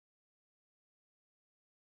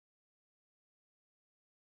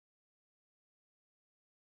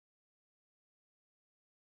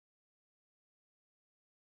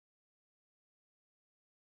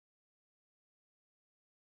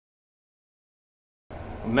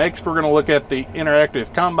Next, we're going to look at the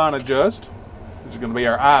interactive combine adjust, which is going to be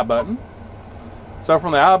our I button. So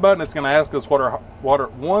from the I button, it's going to ask us what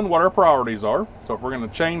our priorities are. So if we're going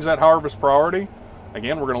to change that harvest priority,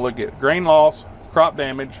 again, we're going to look at grain loss, crop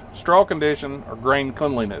damage, straw condition, or grain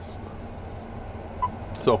cleanliness.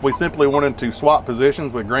 So if we simply wanted to swap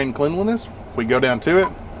positions with grain cleanliness, we go down to it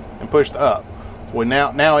and push the up. So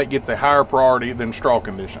now it gets a higher priority than straw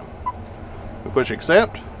condition. We push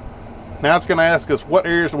accept. Now it's going to ask us what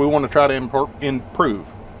areas do we want to try to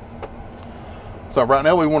improve. So right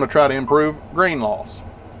now we want to try to improve grain loss.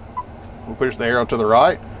 We'll push the arrow to the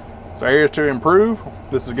right. So areas to improve,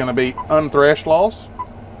 this is going to be unthreshed loss.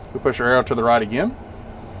 We push our arrow to the right again.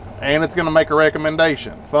 And it's going to make a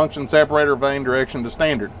recommendation. Function separator vein direction to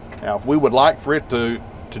standard. Now if we would like for it to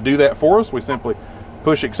do that for us, we simply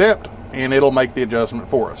push accept and it'll make the adjustment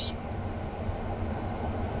for us.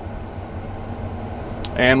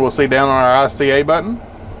 And we'll see down on our ICA button,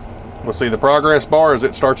 we'll see the progress bar as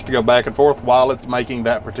it starts to go back and forth while it's making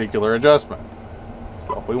that particular adjustment.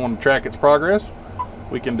 So if we want to track its progress,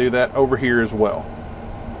 we can do that over here as well.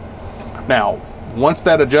 Now, once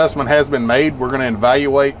that adjustment has been made, we're going to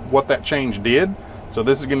evaluate what that change did. So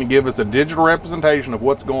this is going to give us a digital representation of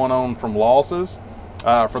what's going on from losses,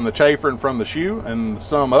 from the chafer and from the shoe, and the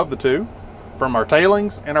sum of the two, from our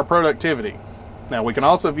tailings and our productivity. Now we can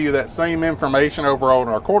also view that same information over on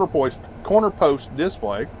our corner post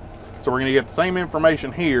display. So we're going to get the same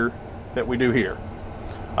information here that we do here.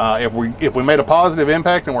 If we made a positive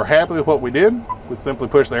impact and we're happy with what we did, we simply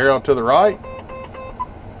push the arrow to the right.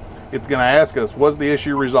 It's going to ask us, was the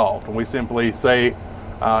issue resolved? And we simply say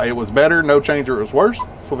it was better, no change, or it was worse.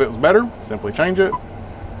 So if it was better, simply change it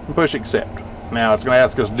and push accept. Now it's going to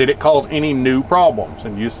ask us, did it cause any new problems?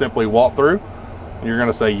 And you simply walk through and you're going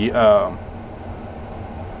to say,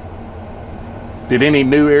 did any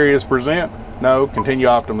new areas present? No, continue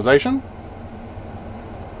optimization.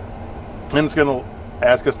 And it's going to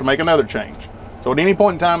ask us to make another change. So at any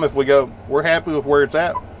point in time, if we go, we're happy with where it's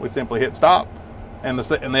at, we simply hit stop and the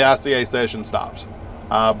ICA session stops.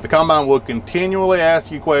 The combine will continually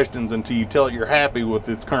ask you questions until you tell it you're happy with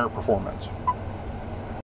its current performance.